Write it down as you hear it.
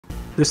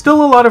There's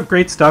still a lot of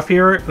great stuff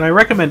here, and I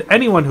recommend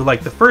anyone who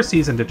liked the first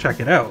season to check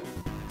it out.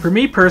 For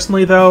me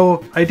personally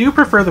though, I do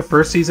prefer the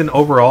first season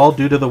overall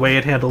due to the way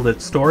it handled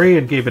its story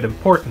and gave it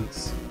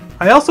importance.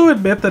 I also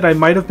admit that I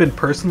might have been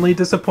personally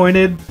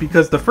disappointed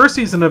because the first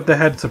season of The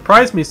Head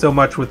surprised me so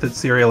much with its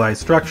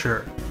serialized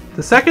structure.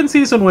 The second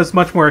season was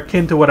much more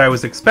akin to what I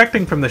was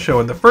expecting from the show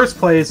in the first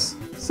place,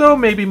 so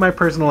maybe my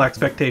personal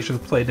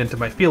expectations played into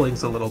my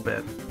feelings a little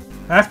bit.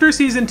 After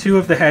season 2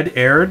 of The Head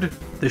aired,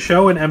 the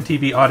show and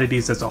MTV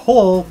Oddities as a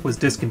whole was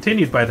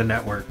discontinued by the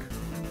network.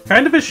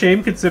 Kind of a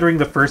shame considering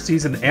the first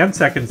season and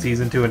second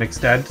season to an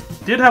extent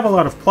did have a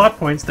lot of plot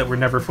points that were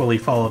never fully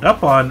followed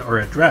up on or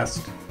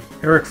addressed.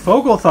 Eric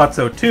Fogel thought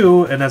so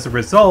too, and as a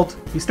result,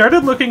 he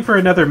started looking for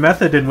another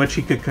method in which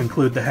he could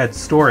conclude The Head's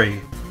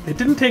story. It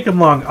didn't take him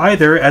long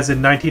either, as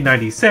in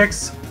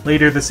 1996,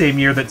 later the same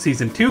year that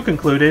season 2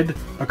 concluded,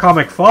 a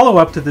comic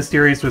follow-up to the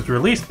series was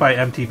released by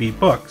MTV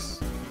Books.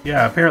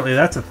 Yeah, apparently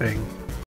that's a thing.